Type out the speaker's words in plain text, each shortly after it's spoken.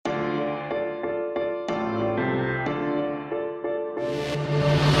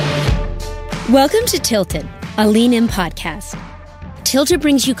Welcome to Tilted, a Lean In podcast. Tilted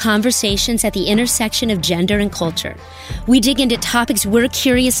brings you conversations at the intersection of gender and culture. We dig into topics we're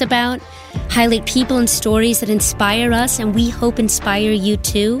curious about, highlight people and stories that inspire us and we hope inspire you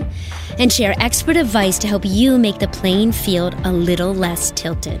too, and share expert advice to help you make the playing field a little less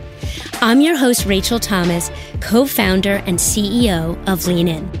tilted. I'm your host, Rachel Thomas, co-founder and CEO of Lean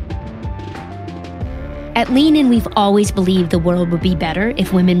In. At Lean In, we've always believed the world would be better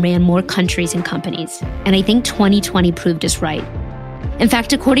if women ran more countries and companies, and I think 2020 proved us right. In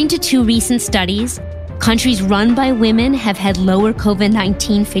fact, according to two recent studies, countries run by women have had lower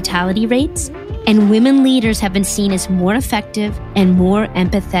COVID-19 fatality rates, and women leaders have been seen as more effective and more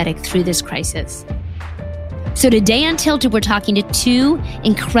empathetic through this crisis. So today on Tilted, we're talking to two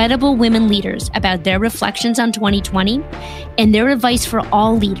incredible women leaders about their reflections on 2020 and their advice for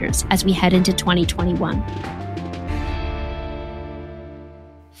all leaders as we head into 2021.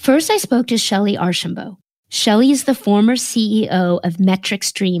 First, I spoke to Shellye Archambeau. Shellye is the former CEO of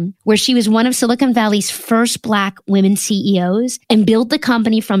MetricStream, where she was one of Silicon Valley's first Black women CEOs and built the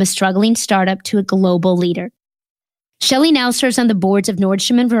company from a struggling startup to a global leader. Shellye now serves on the boards of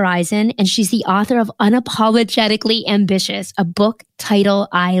Nordstrom and Verizon, and she's the author of Unapologetically Ambitious, a book title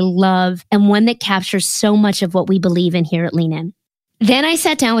I love and one that captures so much of what we believe in here at Lean In. Then I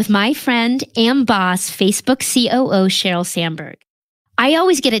sat down with my friend and boss, Facebook COO Sheryl Sandberg. I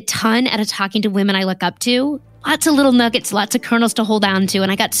always get a ton out of talking to women I look up to. Lots of little nuggets, lots of kernels to hold on to,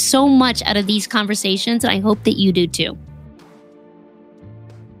 and I got so much out of these conversations, and I hope that you do too.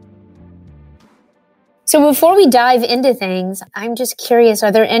 So before we dive into things, I'm just curious,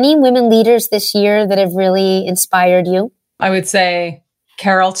 are there any women leaders this year that have really inspired you? I would say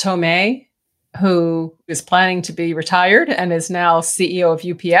Carol Tomé, who is planning to be retired and is now CEO of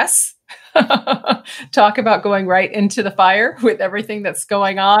UPS. Talk about going right into the fire with everything that's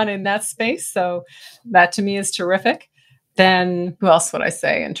going on in that space. So that to me is terrific. Then who else would I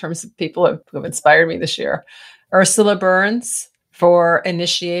say in terms of people who have inspired me this year? Ursula Burns for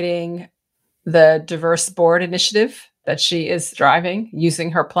initiating the diverse board initiative that she is driving, using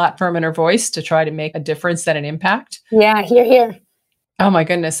her platform and her voice to try to make a difference and an impact. Yeah, hear, hear. Oh my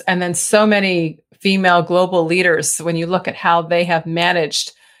goodness. And then so many female global leaders, when you look at how they have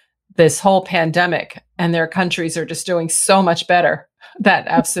managed this whole pandemic and their countries are just doing so much better. That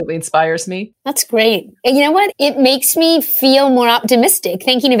absolutely inspires me. That's great. And you know what? It makes me feel more optimistic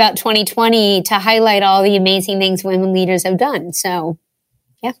thinking about 2020 to highlight all the amazing things women leaders have done. So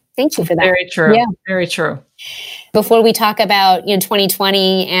yeah, thank you for that. Very true. Yeah. Very true. Before we talk about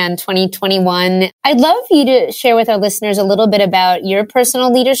 2020 and 2021, I'd love you to share with our listeners a little bit about your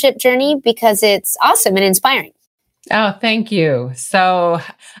personal leadership journey because it's awesome and inspiring. Oh, thank you. So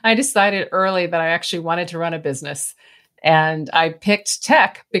I decided early that I actually wanted to run a business. And I picked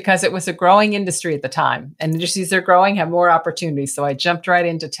tech because it was a growing industry at the time. And industries are growing, have more opportunities. So I jumped right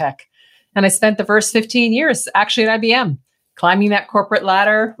into tech. And I spent the first 15 years actually at IBM, climbing that corporate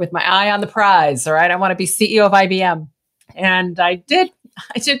ladder with my eye on the prize. All right, I want to be CEO of IBM. And I did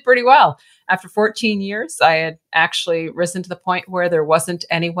pretty well. After 14 years, I had actually risen to the point where there wasn't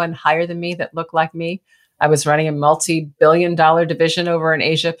anyone higher than me that looked like me. I was running a multi-billion-dollar division over in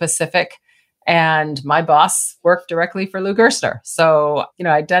Asia Pacific, and my boss worked directly for Lou Gerstner. So,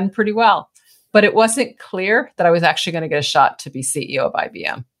 I'd done pretty well, but it wasn't clear that I was actually going to get a shot to be CEO of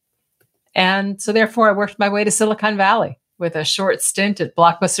IBM. And so therefore I worked my way to Silicon Valley with a short stint at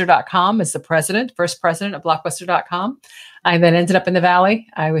Blockbuster.com as the first president of Blockbuster.com. I then ended up in the Valley.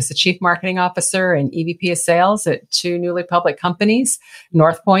 I was the chief marketing officer and EVP of sales at two newly public companies,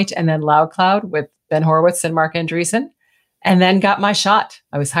 NorthPoint and then LoudCloud with Ben Horowitz and Mark Andreessen, and then got my shot.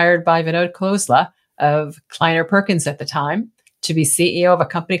 I was hired by Vinod Khosla of Kleiner Perkins at the time to be CEO of a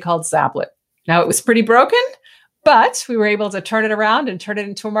company called Zablet. Now, it was pretty broken, but we were able to turn it around and turn it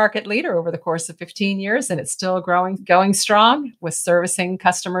into a market leader over the course of 15 years, and it's still growing, going strong with servicing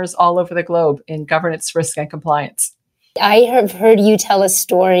customers all over the globe in governance, risk, and compliance. I have heard you tell a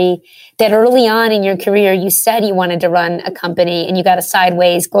story that early on in your career, you said you wanted to run a company and you got a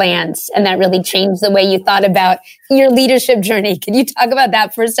sideways glance, and that really changed the way you thought about your leadership journey. Can you talk about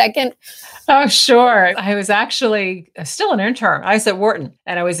that for a second? Oh, sure. I was actually still an intern. I was at Wharton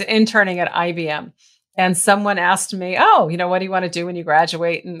and I was interning at IBM. And someone asked me, what do you want to do when you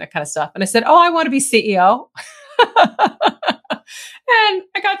graduate and that kind of stuff? And I said, I want to be CEO. And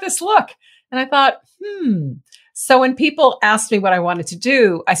I got this look and I thought, So when people asked me what I wanted to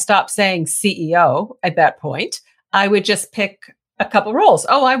do, I stopped saying CEO at that point. I would just pick a couple roles.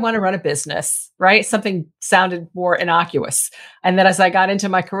 Oh, I want to run a business, right? Something sounded more innocuous. And then as I got into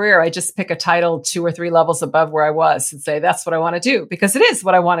my career, I just pick a title 2 or 3 levels above where I was and say, that's what I want to do, because it is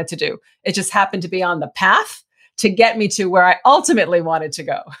what I wanted to do. It just happened to be on the path to get me to where I ultimately wanted to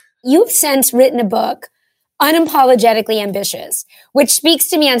go. You've since written a book, Unapologetically Ambitious, which speaks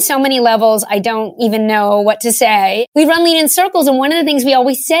to me on so many levels, I don't even know what to say. We run Lean In Circles, and one of the things we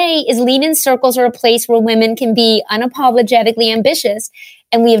always say is Lean In Circles are a place where women can be unapologetically ambitious,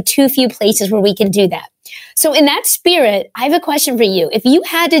 and we have too few places where we can do that. So in that spirit, I have a question for you. If you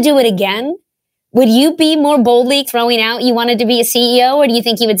had to do it again, would you be more boldly throwing out you wanted to be a CEO, or do you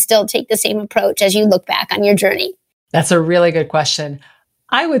think you would still take the same approach as you look back on your journey? That's a really good question.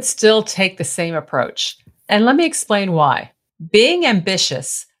 I would still take the same approach. And let me explain why. Being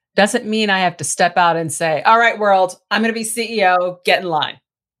ambitious doesn't mean I have to step out and say, all right, world, I'm going to be CEO, get in line,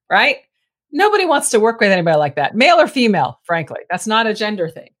 right? Nobody wants to work with anybody like that, male or female, frankly. That's not a gender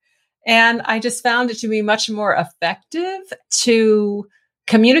thing. And I just found it to be much more effective to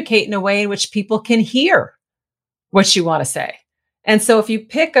communicate in a way in which people can hear what you want to say. And so if you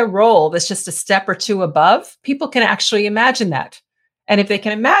pick a role that's just a step or two above, people can actually imagine that. And if they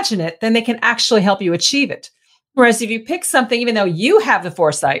can imagine it, then they can actually help you achieve it. Whereas if you pick something, even though you have the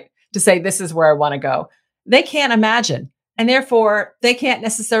foresight to say, this is where I want to go, they can't imagine. And therefore, they can't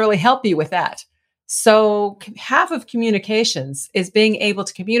necessarily help you with that. So half of communications is being able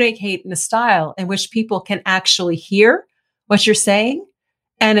to communicate in a style in which people can actually hear what you're saying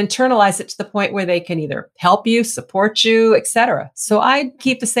and internalize it to the point where they can either help you, support you, etc. So I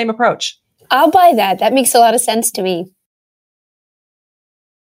keep the same approach. I'll buy that. That makes a lot of sense to me.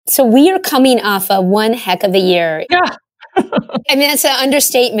 So we are coming off of one heck of a year. Yeah. I mean, that's an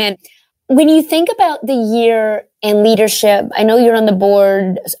understatement. When you think about the year and leadership, I know you're on the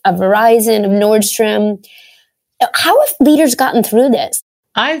board of Verizon, of Nordstrom. How have leaders gotten through this?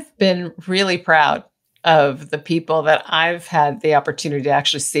 I've been really proud of the people that I've had the opportunity to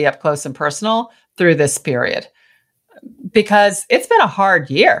actually see up close and personal through this period, because it's been a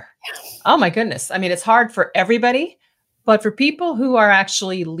hard year. Oh my goodness. I mean, it's hard for everybody. But for people who are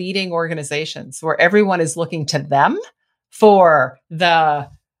actually leading organizations where everyone is looking to them for the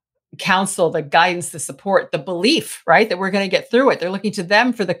counsel, the guidance, the support, the belief, right, that we're going to get through it. They're looking to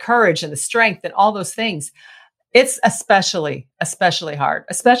them for the courage and the strength and all those things. It's especially hard,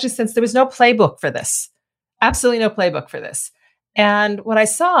 especially since there was no playbook for this. Absolutely no playbook for this. And what I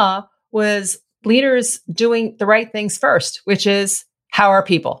saw was leaders doing the right things first, which is, how are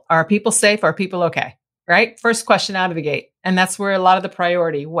people? Are people safe? Are people okay? Right? First question out of the gate. And that's where a lot of the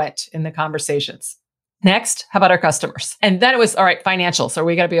priority went in the conversations. Next, how about our customers? And then it was, all right, financials. Are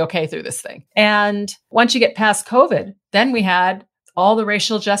we going to be okay through this thing? And once you get past COVID, then we had all the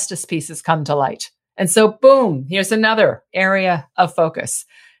racial justice pieces come to light. And so, boom, here's another area of focus.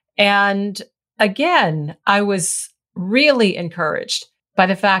 And again, I was really encouraged by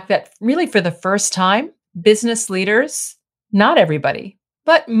the fact that really for the first time, business leaders, not everybody,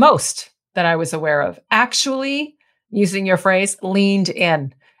 but most that I was aware of, actually, using your phrase, leaned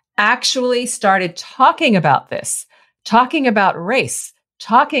in, actually started talking about this, talking about race,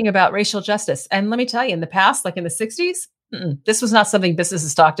 talking about racial justice. And let me tell you, in the past, like in the 60s, this was not something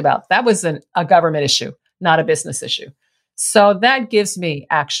businesses talked about. That was a government issue, not a business issue. So that gives me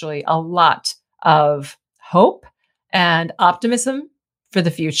actually a lot of hope and optimism for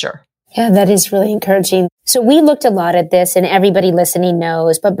the future. Yeah, that is really encouraging. So we looked a lot at this, and everybody listening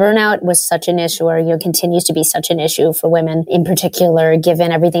knows, but burnout was such an issue, or continues to be such an issue for women in particular,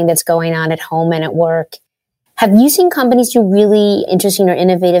 given everything that's going on at home and at work. Have you seen companies do really interesting or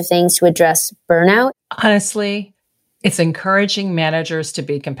innovative things to address burnout? Honestly, it's encouraging managers to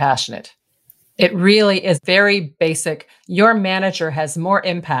be compassionate. It really is very basic. Your manager has more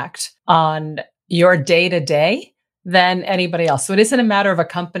impact on your day-to-day than anybody else. So it isn't a matter of a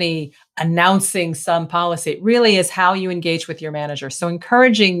company announcing some policy. It really is how you engage with your manager. So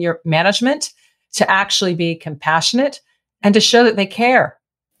encouraging your management to actually be compassionate and to show that they care.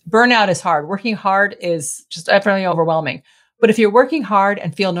 Burnout is hard. Working hard is just definitely overwhelming. But if you're working hard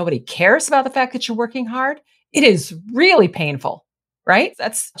and feel nobody cares about the fact that you're working hard, it is really painful, right?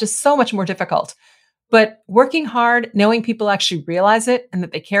 That's just so much more difficult. But working hard, knowing people actually realize it and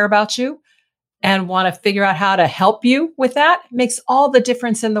that they care about you, and want to figure out how to help you with that makes all the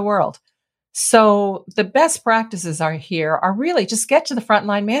difference in the world. So the best practices are really just get to the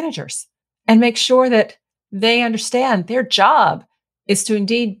frontline managers and make sure that they understand their job is to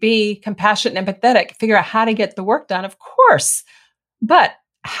indeed be compassionate and empathetic, figure out how to get the work done, of course, but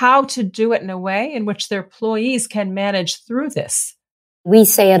how to do it in a way in which their employees can manage through this. We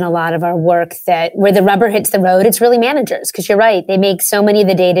say in a lot of our work that where the rubber hits the road, it's really managers. Because you're right, they make so many of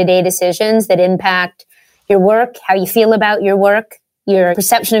the day-to-day decisions that impact your work, how you feel about your work, your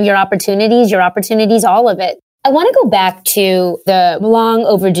perception of your opportunities, all of it. I want to go back to the long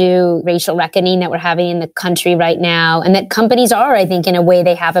overdue racial reckoning that we're having in the country right now, and that companies are, I think, in a way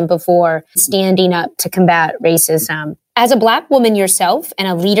they haven't before, standing up to combat racism. As a Black woman yourself and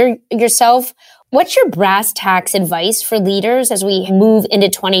a leader yourself, what's your brass tacks advice for leaders as we move into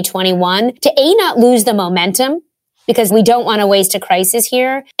 2021 to A, not lose the momentum, because we don't want to waste a crisis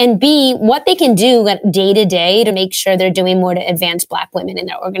here, and B, what they can do day to day to make sure they're doing more to advance Black women in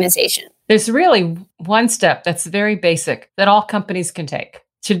their organization? There's really one step that's very basic that all companies can take.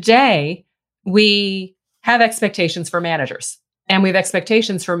 Today, we have expectations for managers, and we have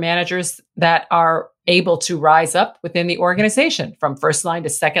expectations for managers that are able to rise up within the organization from first line to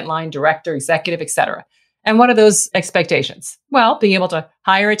second line, director, executive, et cetera. And what are those expectations? Well, being able to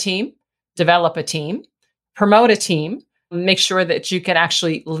hire a team, develop a team, promote a team, make sure that you can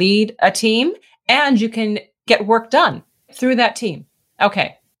actually lead a team and you can get work done through that team.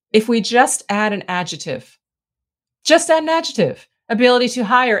 Okay. If we just add an adjective, ability to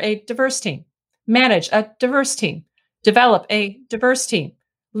hire a diverse team, manage a diverse team, develop a diverse team,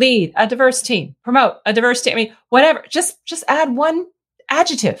 lead a diverse team, promote a diverse team. I mean, whatever, just add one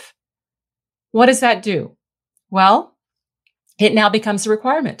adjective. What does that do? Well, it now becomes a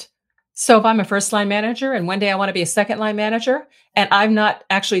requirement. So if I'm a first line manager and one day I want to be a second line manager and I've not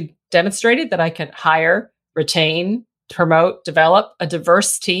actually demonstrated that I can hire, retain, promote, develop a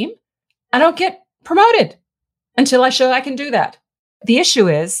diverse team, I don't get promoted until I show I can do that. The issue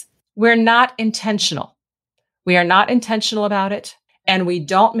is we're not intentional. We are not intentional about it, and we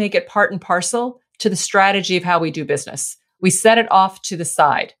don't make it part and parcel to the strategy of how we do business. We set it off to the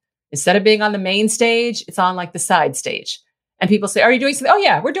side. Instead of being on the main stage, it's on like the side stage. And people say, are you doing something? Oh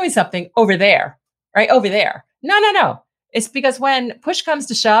yeah, we're doing something over there, right? Over there. No. It's because when push comes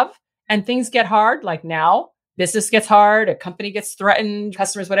to shove and things get hard, like now, business gets hard, a company gets threatened,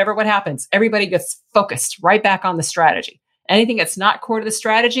 customers, whatever, what happens? Everybody gets focused right back on the strategy. Anything that's not core to the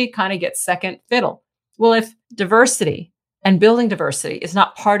strategy kind of gets second fiddle. Well, if diversity and building diversity is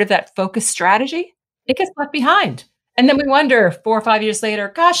not part of that focused strategy, it gets left behind. And then we wonder 4 or 5 years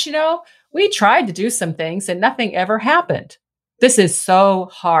later, gosh, we tried to do some things and nothing ever happened. This is so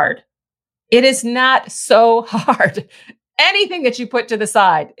hard. It is not so hard. Anything that you put to the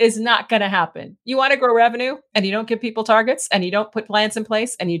side is not going to happen. You want to grow revenue and you don't give people targets and you don't put plans in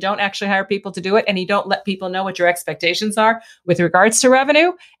place and you don't actually hire people to do it and you don't let people know what your expectations are with regards to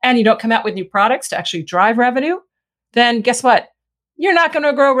revenue and you don't come out with new products to actually drive revenue, then guess what? You're not going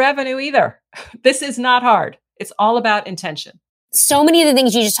to grow revenue either. This is not hard. It's all about intention. So many of the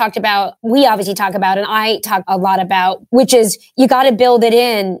things you just talked about, we obviously talk about, and I talk a lot about, which is you got to build it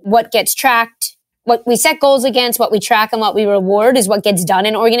in. What gets tracked, what we set goals against, what we track and what we reward is what gets done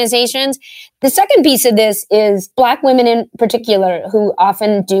in organizations. The second piece of this is Black women in particular, who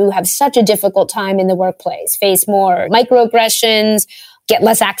often do have such a difficult time in the workplace, face more microaggressions, get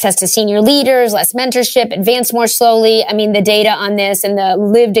less access to senior leaders, less mentorship, advance more slowly. I mean, the data on this and the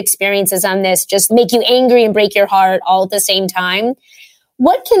lived experiences on this just make you angry and break your heart all at the same time.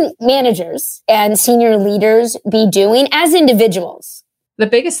 What can managers and senior leaders be doing as individuals? The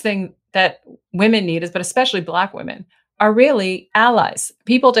biggest thing that women need is, but especially Black women, are really allies,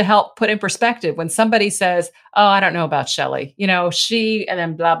 people to help put in perspective when somebody says, oh, I don't know about Shellye, she, and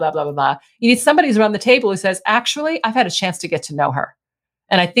then blah, blah, blah, blah, blah. You need somebody who's around the table who says, actually, I've had a chance to get to know her.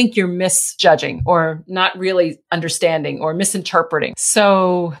 And I think you're misjudging or not really understanding or misinterpreting.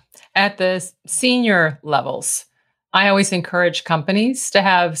 So at the senior levels, I always encourage companies to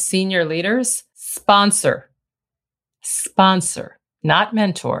have senior leaders sponsor, not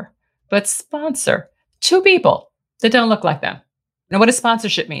mentor, but sponsor 2 people that don't look like them. Now, what does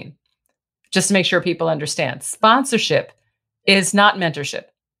sponsorship mean? Just to make sure people understand. Sponsorship is not mentorship.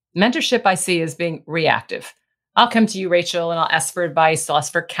 Mentorship I see as being reactive. I'll come to you, Rachel, and I'll ask for advice. I'll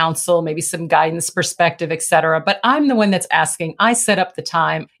ask for counsel, maybe some guidance, perspective, et cetera. But I'm the one that's asking. I set up the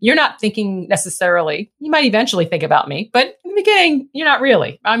time. You're not thinking necessarily. You might eventually think about me, but in the beginning, you're not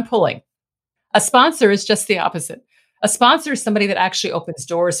really. I'm pulling. A sponsor is just the opposite. A sponsor is somebody that actually opens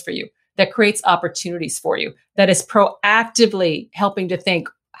doors for you, that creates opportunities for you, that is proactively helping to think,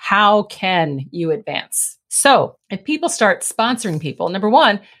 how can you advance? So if people start sponsoring people, number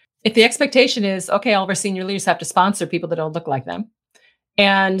one, if the expectation is, okay, all of our senior leaders have to sponsor people that don't look like them.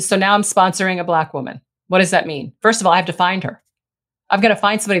 And so now I'm sponsoring a Black woman. What does that mean? First of all, I have to find her. I've got to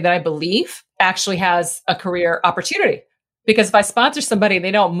find somebody that I believe actually has a career opportunity. Because if I sponsor somebody and they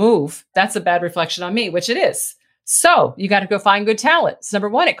don't move, that's a bad reflection on me, which it is. So you got to go find good talent. So number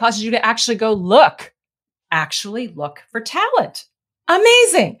one, it causes you to actually go look for talent.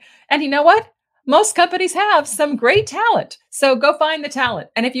 Amazing. And you know what? Most companies have some great talent. So go find the talent.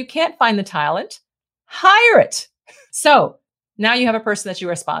 And if you can't find the talent, hire it. So now you have a person that you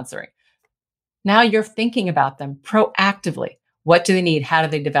are sponsoring. Now you're thinking about them proactively. What do they need? How do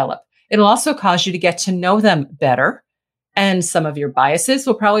they develop? It'll also cause you to get to know them better. And some of your biases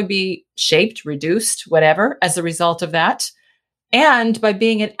will probably be shaped, reduced, whatever, as a result of that. And by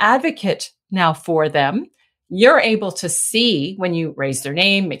being an advocate now for them, you're able to see when you raise their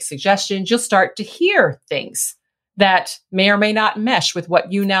name, make suggestions, you'll start to hear things that may or may not mesh with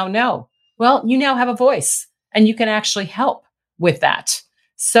what you now know. Well, you now have a voice and you can actually help with that.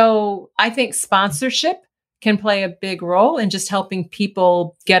 So I think sponsorship can play a big role in just helping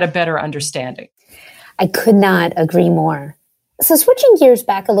people get a better understanding. I could not agree more. So switching gears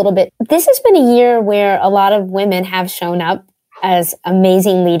back a little bit, this has been a year where a lot of women have shown up as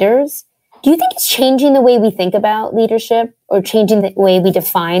amazing leaders. Do you think it's changing the way we think about leadership or changing the way we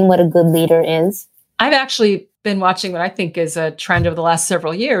define what a good leader is? I've actually been watching what I think is a trend over the last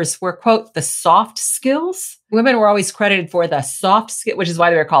several years where, quote, the soft skills. Women were always credited for the soft skill, which is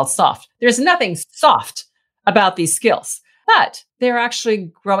why they were called soft. There's nothing soft about these skills, but they're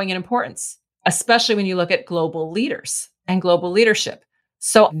actually growing in importance, especially when you look at global leaders and global leadership.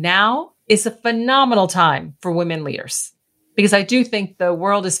 So now is a phenomenal time for women leaders, because I do think the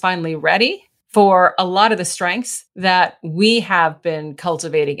world is finally ready for a lot of the strengths that we have been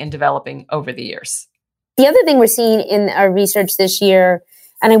cultivating and developing over the years. The other thing we're seeing in our research this year,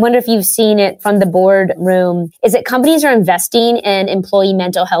 and I wonder if you've seen it from the boardroom, is that companies are investing in employee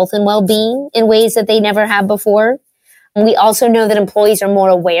mental health and well-being in ways that they never have before. And we also know that employees are more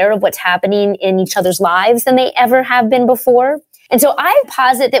aware of what's happening in each other's lives than they ever have been before. And so I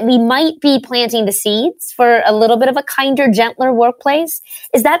posit that we might be planting the seeds for a little bit of a kinder, gentler workplace.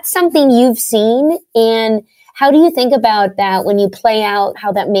 Is that something you've seen? And how do you think about that when you play out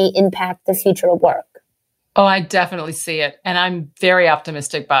how that may impact the future of work? Oh, I definitely see it. And I'm very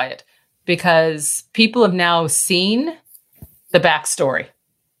optimistic by it because people have now seen the backstory.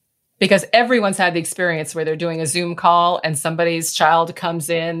 Because everyone's had the experience where they're doing a Zoom call and somebody's child comes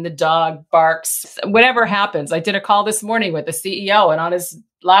in, the dog barks, whatever happens. I did a call this morning with the CEO and on his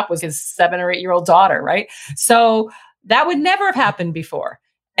lap was his 7 or 8-year-old daughter, right? So that would never have happened before.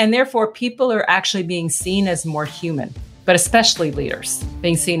 And therefore, people are actually being seen as more human, but especially leaders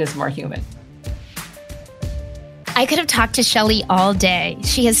being seen as more human. I could have talked to Shellye all day.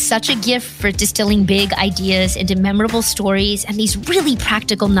 She has such a gift for distilling big ideas into memorable stories and these really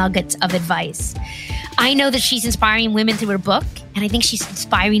practical nuggets of advice. I know that she's inspiring women through her book, and I think she's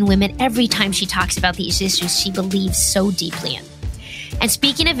inspiring women every time she talks about these issues she believes so deeply in. And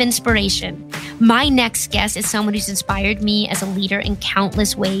speaking of inspiration, my next guest is someone who's inspired me as a leader in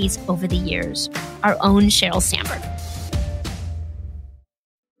countless ways over the years, our own Sheryl Sandberg.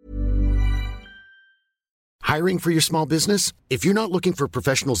 Hiring for your small business? If you're not looking for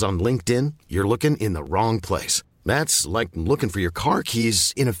professionals on LinkedIn, you're looking in the wrong place. That's like looking for your car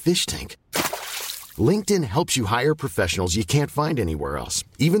keys in a fish tank. LinkedIn helps you hire professionals you can't find anywhere else,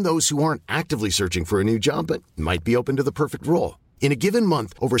 even those who aren't actively searching for a new job but might be open to the perfect role. In a given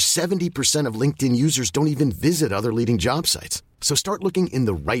month, over 70% of LinkedIn users don't even visit other leading job sites. So start looking in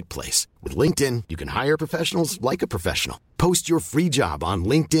the right place. With LinkedIn, you can hire professionals like a professional. Post your free job on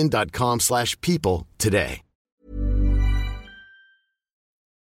linkedin.com/people today.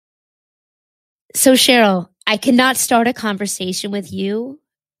 So Sheryl, I cannot start a conversation with you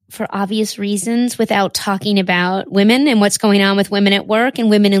for obvious reasons without talking about women and what's going on with women at work and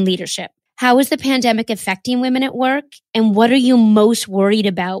women in leadership. How is the pandemic affecting women at work? And what are you most worried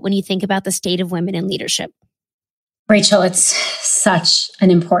about when you think about the state of women in leadership? Rachel, it's such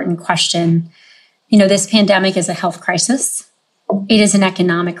an important question. You know, this pandemic is a health crisis. It is an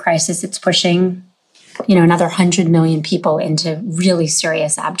economic crisis. It's pushing another 100 million people into really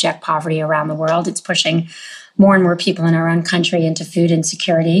serious abject poverty around the world. It's pushing more and more people in our own country into food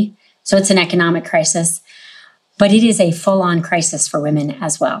insecurity. So it's an economic crisis, but it is a full-on crisis for women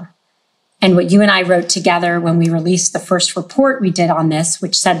as well. And what you and I wrote together when we released the first report we did on this,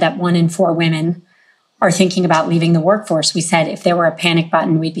 which said that 1 in 4 women are thinking about leaving the workforce, we said if there were a panic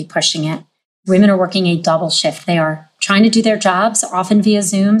button, we'd be pushing it. Women are working a double shift. They are trying to do their jobs, often via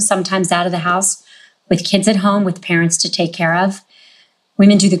Zoom, sometimes out of the house, with kids at home, with parents to take care of.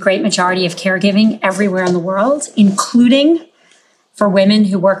 Women do the great majority of caregiving everywhere in the world, including for women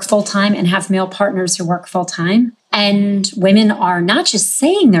who work full-time and have male partners who work full-time. And women are not just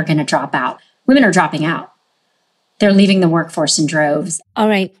saying they're going to drop out. Women are dropping out. They're leaving the workforce in droves. All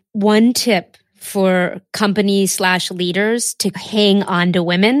right. One tip for companies/leaders to hang on to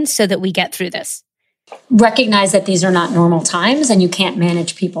women so that we get through this? Recognize that these are not normal times and you can't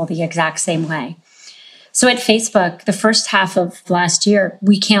manage people the exact same way. So at Facebook, the first half of last year,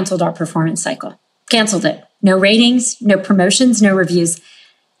 we canceled our performance cycle. Canceled it. No ratings, no promotions, no reviews.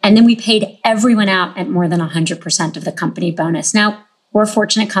 And then we paid everyone out at more than 100% of the company bonus. Now, we're a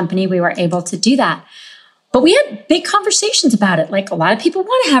fortunate company. We were able to do that. But we had big conversations about it. Like, a lot of people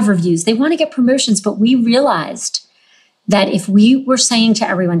want to have reviews. They want to get promotions. But we realized that if we were saying to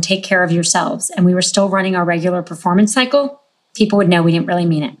everyone, take care of yourselves, and we were still running our regular performance cycle, people would know we didn't really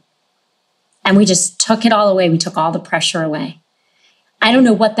mean it. And we just took it all away. We took all the pressure away. I don't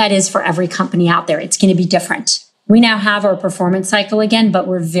know what that is for every company out there. It's going to be different. We now have our performance cycle again, but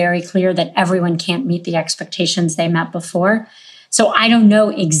we're very clear that everyone can't meet the expectations they met before. So I don't know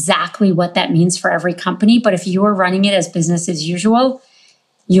exactly what that means for every company, but if you are running it as business as usual,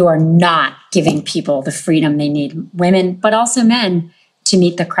 you are not giving people the freedom they need, women, but also men, to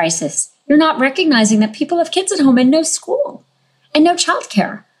meet the crisis. You're not recognizing that people have kids at home and no school and no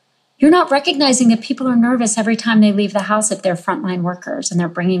childcare. You're not recognizing that people are nervous every time they leave the house if they're frontline workers and they're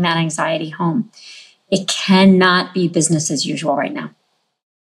bringing that anxiety home. It cannot be business as usual right now.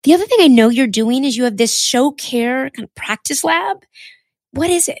 The other thing I know you're doing is you have this show care kind of practice lab.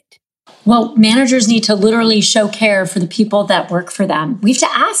 What is it? Well, managers need to literally show care for the people that work for them. We have to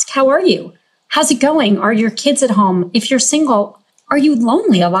ask, how are you? How's it going? Are your kids at home? If you're single, are you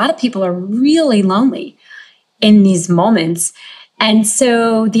lonely? A lot of people are really lonely in these moments. And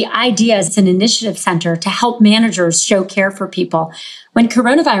so the idea is an initiative center to help managers show care for people. When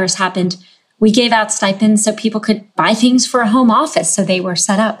coronavirus happened, we gave out stipends so people could buy things for a home office, so they were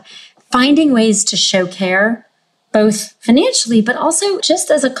set up. Finding ways to show care, both financially, but also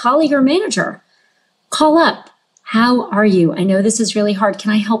just as a colleague or manager. Call up. How are you? I know this is really hard.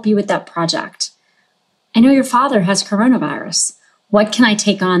 Can I help you with that project? I know your father has coronavirus. What can I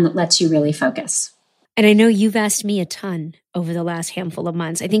take on that lets you really focus? And I know you've asked me a ton over the last handful of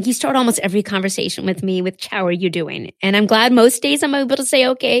months. I think you start almost every conversation with me with, how are you doing? And I'm glad most days I'm able to say,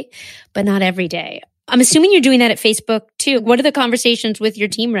 okay, but not every day. I'm assuming you're doing that at Facebook too. What are the conversations with your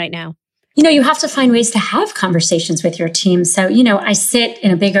team right now? You know, you have to find ways to have conversations with your team. So, I sit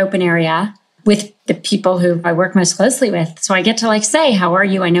in a big open area with the people who I work most closely with. So I get to say, how are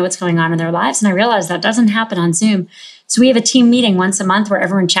you? I know what's going on in their lives. And I realize that doesn't happen on Zoom. So we have a team meeting once a month where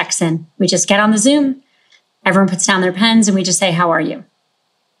everyone checks in. We just get on the Zoom, everyone puts down their pens, and we just say, how are you?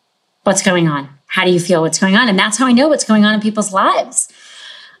 What's going on? How do you feel? What's going on? And that's how I know what's going on in people's lives.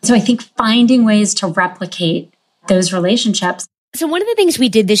 So I think finding ways to replicate those relationships. So one of the things we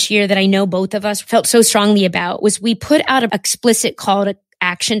did this year that I know both of us felt so strongly about was we put out an explicit call to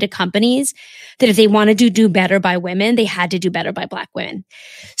action to companies that if they wanted to do better by women, they had to do better by Black women.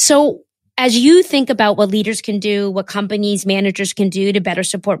 So as you think about what leaders can do, what companies, managers can do to better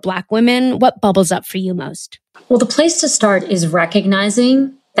support Black women, what bubbles up for you most? Well, the place to start is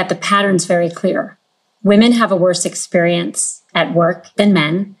recognizing that the pattern's very clear. Women have a worse experience at work than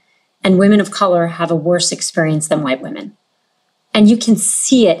men, and women of color have a worse experience than white women. And you can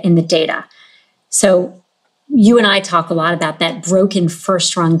see it in the data. So you and I talk a lot about that broken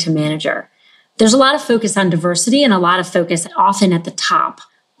first rung to manager. There's a lot of focus on diversity and a lot of focus often at the top.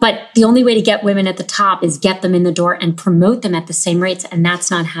 But the only way to get women at the top is get them in the door and promote them at the same rates. And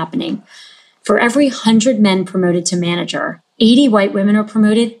that's not happening. For every 100 men promoted to manager, 80 white women are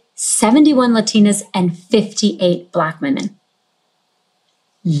promoted, 71 Latinas, and 58 Black women.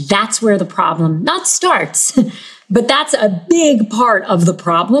 That's where the problem not starts, but that's a big part of the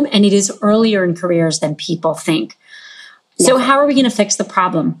problem. And it is earlier in careers than people think. So how are we going to fix the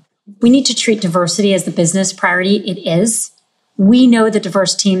problem? We need to treat diversity as the business priority it is. We know that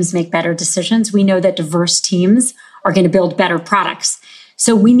diverse teams make better decisions. We know that diverse teams are going to build better products.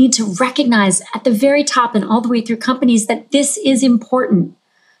 So we need to recognize at the very top and all the way through companies that this is important.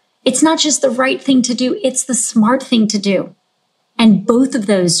 It's not just the right thing to do, it's the smart thing to do. And both of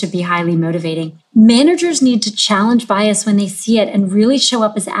those should be highly motivating. Managers need to challenge bias when they see it and really show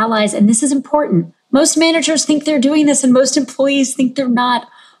up as allies. And this is important. Most managers think they're doing this and most employees think they're not.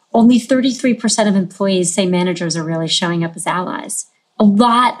 Only 33% of employees say managers are really showing up as allies. A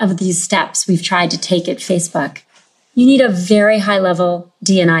lot of these steps we've tried to take at Facebook. You need a very high-level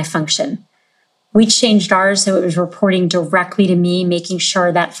D&I function. We changed ours so it was reporting directly to me, making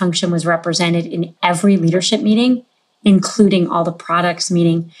sure that function was represented in every leadership meeting, including all the products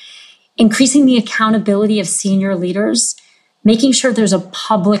meeting, increasing the accountability of senior leaders, making sure there's a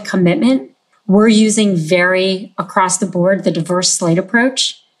public commitment. We're using very across the board, the diverse slate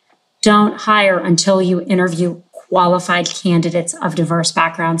approach. Don't hire until you interview qualified candidates of diverse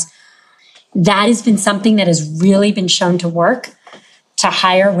backgrounds. That has been something that has really been shown to work to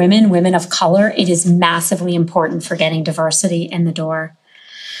hire women of color. It is massively important for getting diversity in the door.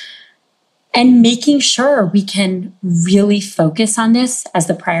 And making sure we can really focus on this as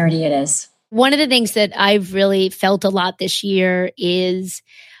the priority it is. One of the things that I've really felt a lot this year is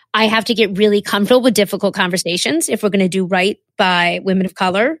I have to get really comfortable with difficult conversations if we're going to do right by women of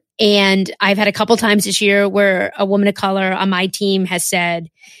color. And I've had a couple times this year where a woman of color on my team has said,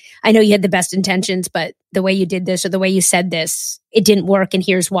 I know you had the best intentions, but the way you did this or the way you said this, it didn't work. And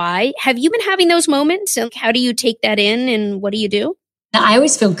here's why. Have you been having those moments? And how do you take that in and what do you do? I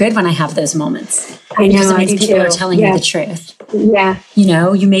always feel good when I have those moments. I know, because it means I do people too. are telling me the truth. Yeah. You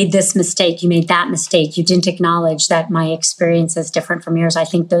know, you made this mistake, you made that mistake, you didn't acknowledge that my experience is different from yours. I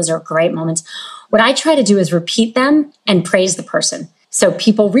think those are great moments. What I try to do is repeat them and praise the person. So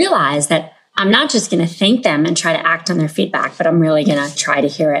people realize that I'm not just going to thank them and try to act on their feedback, but I'm really going to try to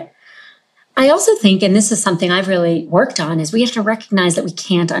hear it. I also think, and this is something I've really worked on, is we have to recognize that we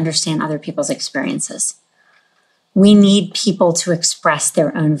can't understand other people's experiences. We need people to express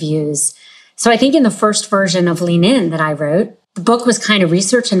their own views. So I think in the first version of Lean In that I wrote, the book was kind of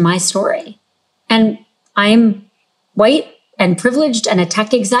research in my story. And I'm white and privileged and a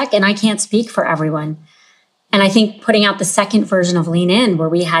tech exec, and I can't speak for everyone. And I think putting out the second version of Lean In, where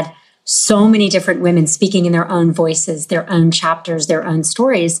we had so many different women speaking in their own voices, their own chapters, their own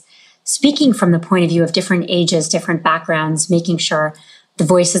stories, speaking from the point of view of different ages, different backgrounds, making sure the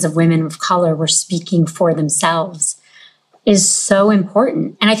voices of women of color were speaking for themselves, is so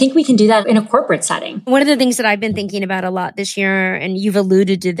important. And I think we can do that in a corporate setting. One of the things that I've been thinking about a lot this year, and you've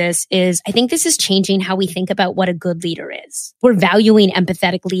alluded to this, is I think this is changing how we think about what a good leader is. We're valuing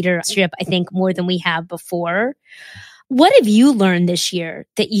empathetic leadership, I think, more than we have before. What have you learned this year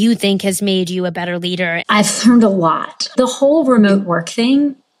that you think has made you a better leader? I've learned a lot. The whole remote work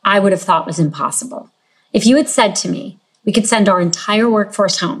thing, I would have thought was impossible. If you had said to me, we could send our entire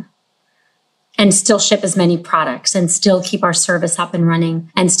workforce home and still ship as many products and still keep our service up and running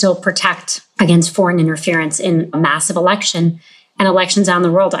and still protect against foreign interference in a massive election and elections around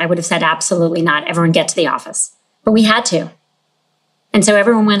the world, I would have said absolutely not. Everyone get to the office. But we had to. And so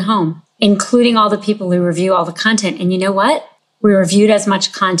everyone went home, including all the people who review all the content. And you know what? We reviewed as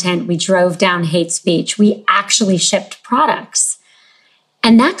much content. We drove down hate speech. We actually shipped products.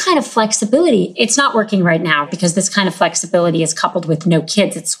 And that kind of flexibility, it's not working right now because this kind of flexibility is coupled with no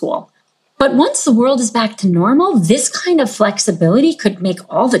kids at school. But once the world is back to normal, this kind of flexibility could make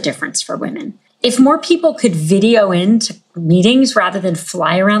all the difference for women. If more people could video into meetings rather than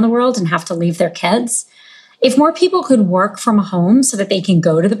fly around the world and have to leave their kids, if more people could work from home so that they can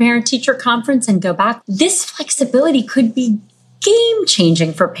go to the parent-teacher conference and go back, this flexibility could be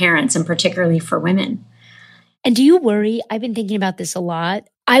game-changing for parents and particularly for women. And do you worry? I've been thinking about this a lot.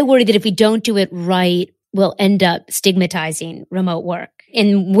 I worry that if we don't do it right, we'll end up stigmatizing remote work.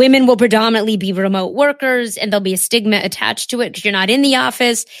 And women will predominantly be remote workers, and there'll be a stigma attached to it because you're not in the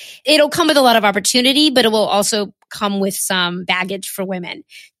office. It'll come with a lot of opportunity, but it will also come with some baggage for women.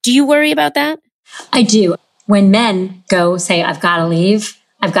 Do you worry about that? I do. When men go say, I've got to leave,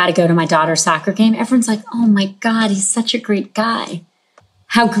 I've got to go to my daughter's soccer game, everyone's like, oh my God, he's such a great guy.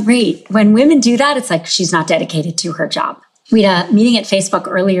 How great. When women do that, it's like she's not dedicated to her job. We had a meeting at Facebook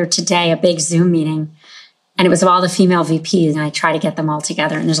earlier today, a big Zoom meeting, and it was of all the female VPs, and I try to get them all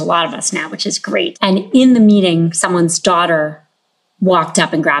together. And there's a lot of us now, which is great. And in the meeting, someone's daughter walked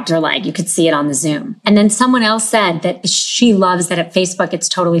up and grabbed her leg. You could see it on the Zoom. And then someone else said that she loves that at Facebook, it's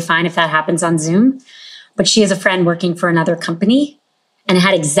totally fine if that happens on Zoom. But she has a friend working for another company and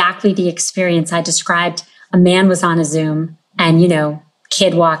had exactly the experience I described. A man was on a Zoom and,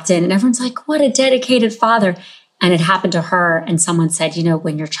 kid walked in and everyone's like, what a dedicated father. And it happened to her. And someone said,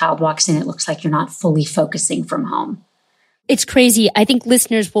 when your child walks in, it looks like you're not fully focusing from home. It's crazy. I think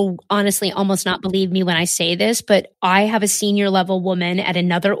listeners will honestly almost not believe me when I say this, but I have a senior level woman at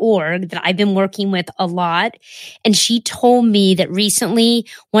another org that I've been working with a lot. And she told me that recently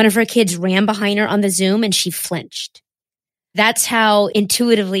one of her kids ran behind her on the Zoom and she flinched. That's how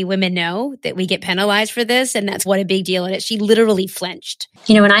intuitively women know that we get penalized for this. And that's what a big deal it is. She literally flinched.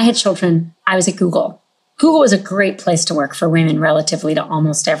 When I had children, I was at Google. Google was a great place to work for women relatively to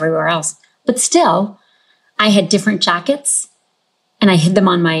almost everywhere else. But still, I had different jackets and I hid them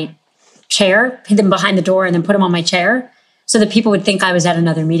on my chair, hid them behind the door and then put them on my chair so that people would think I was at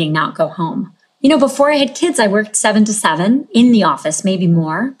another meeting, not go home. Before I had kids, I worked 7 to 7 in the office, maybe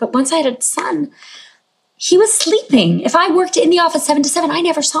more. But once I had a son, he was sleeping. If I worked in the office 7 to 7, I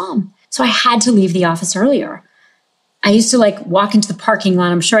never saw him. So I had to leave the office earlier. I used to walk into the parking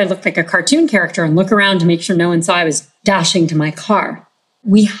lot. I'm sure I looked like a cartoon character and look around to make sure no one saw I was dashing to my car.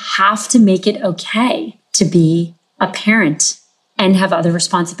 We have to make it okay to be a parent and have other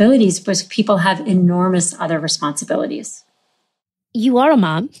responsibilities, because people have enormous other responsibilities. You are a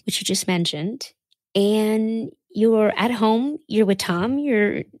mom, which you just mentioned, and you're at home. You're with Tom,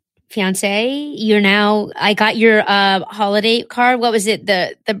 your fiance. You're now, I got your holiday card. What was it?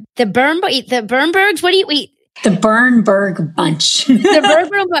 The Bernbergs? What do you eat? The Bernberg Bunch. The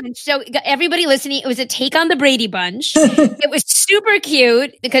Bernberg Bunch. So everybody listening, it was a take on the Brady Bunch. It was super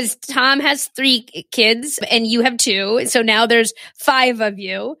cute because Tom has 3 kids and you have 2. So now there's 5 of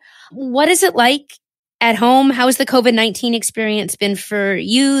you. What is it like at home? How has the COVID-19 experience been for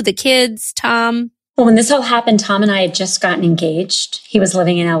you, the kids, Tom? Well, when this all happened, Tom and I had just gotten engaged. He was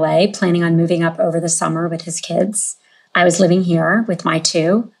living in LA, planning on moving up over the summer with his kids. I was living here with my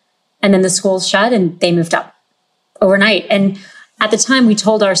 2. And then the schools shut and they moved up overnight. And at the time, we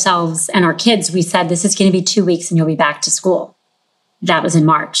told ourselves and our kids, we said, this is going to be 2 weeks and you'll be back to school. That was in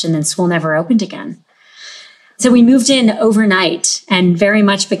March. And then school never opened again. So we moved in overnight and very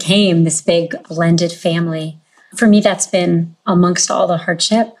much became this big blended family. For me, that's been amongst all the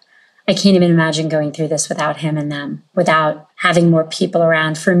hardship. I can't even imagine going through this without him and them, without having more people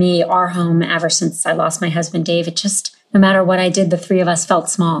around. For me, our home, ever since I lost my husband, Dave, it just, no matter what I did, the 3 of us felt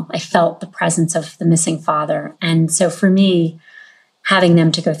small. I felt the presence of the missing father. And so for me, having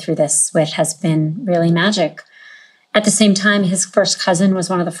them to go through this with has been really magic. At the same time, his first cousin was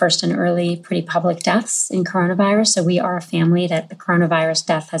one of the first and early pretty public deaths in coronavirus. So we are a family that the coronavirus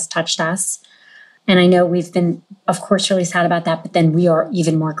death has touched us. And I know we've been, of course, really sad about that, but then we are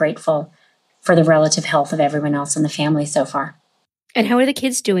even more grateful for the relative health of everyone else in the family so far. And how are the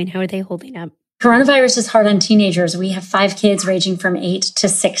kids doing? How are they holding up? Coronavirus is hard on teenagers. We have 5 kids ranging from 8 to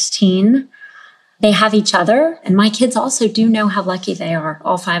 16. They have each other. And my kids also do know how lucky they are.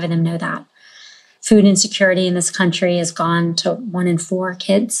 All 5 of them know that. Food insecurity in this country has gone to 1 in 4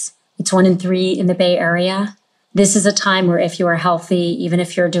 kids. It's 1 in 3 in the Bay Area. This is a time where if you are healthy, even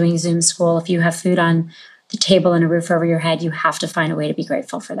if you're doing Zoom school, if you have food on the table and a roof over your head, you have to find a way to be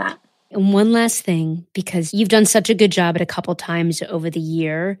grateful for that. And one last thing, because you've done such a good job at a couple times over the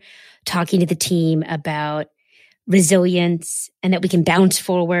year, talking to the team about resilience and that we can bounce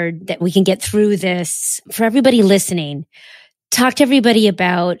forward, that we can get through this. For everybody listening, talk to everybody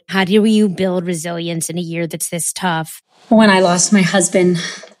about how do you build resilience in a year that's this tough? When I lost my husband,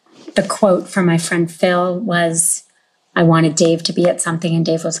 the quote from my friend Phil was, I wanted Dave to be at something and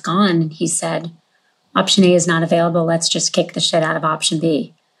Dave was gone. And he said, option A is not available. Let's just kick the shit out of option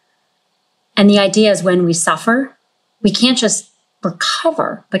B. And the idea is when we suffer, we can't just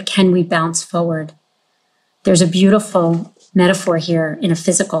recover, but can we bounce forward? There's a beautiful metaphor here in a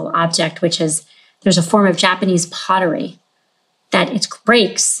physical object, which is there's a form of Japanese pottery that it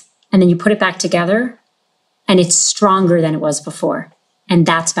breaks and then you put it back together and it's stronger than it was before. And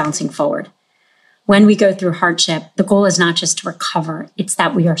that's bouncing forward. When we go through hardship, the goal is not just to recover, it's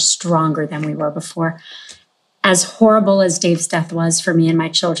that we are stronger than we were before. As horrible as Dave's death was for me and my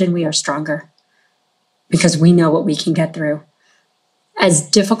children, we are stronger because we know what we can get through. As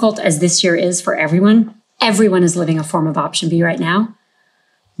difficult as this year is for everyone is living a form of option B right now.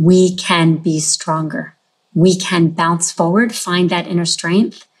 We can be stronger. We can bounce forward, find that inner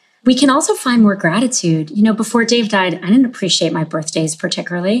strength. We can also find more gratitude. You know, before Dave died, I didn't appreciate my birthdays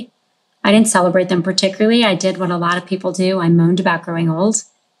particularly. I didn't celebrate them particularly. I did what a lot of people do. I moaned about growing old.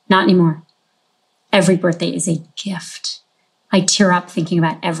 Not anymore. Every birthday is a gift. I tear up thinking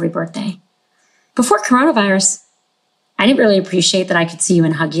about every birthday. Before coronavirus, I didn't really appreciate that I could see you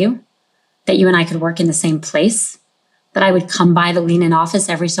and hug you, that you and I could work in the same place, that I would come by the Lean In office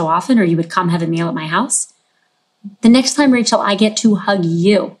every so often, or you would come have a meal at my house. The next time, Rachel, I get to hug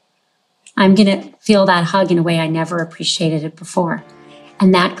you, I'm going to feel that hug in a way I never appreciated it before.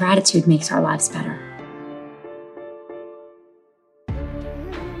 And that gratitude makes our lives better.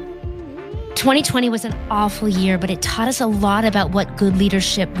 2020 was an awful year, but it taught us a lot about what good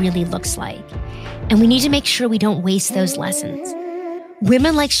leadership really looks like. And we need to make sure we don't waste those lessons.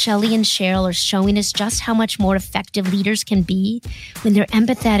 Women like Shellye and Sheryl are showing us just how much more effective leaders can be when they're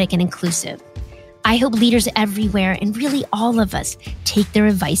empathetic and inclusive. I hope leaders everywhere, and really all of us, take their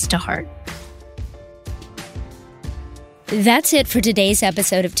advice to heart. That's it for today's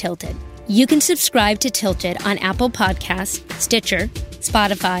episode of Tilted. You can subscribe to Tilted on Apple Podcasts, Stitcher,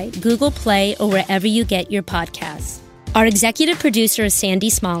 Spotify, Google Play, or wherever you get your podcasts. Our executive producer is Sandy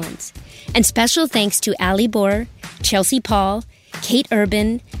Smollins. And special thanks to Allie Bohr, Chelsea Paul, Kate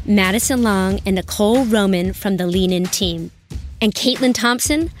Urban, Madison Long, and Nicole Roman from the Lean In team. And Caitlin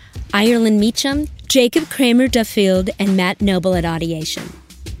Thompson, Ireland Meacham, Jacob Kramer-Duffield, and Matt Noble at Audiation.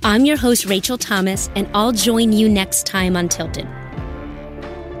 I'm your host, Rachel Thomas, and I'll join you next time on Tilted.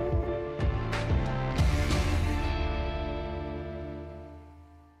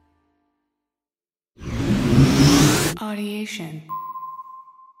 radiation.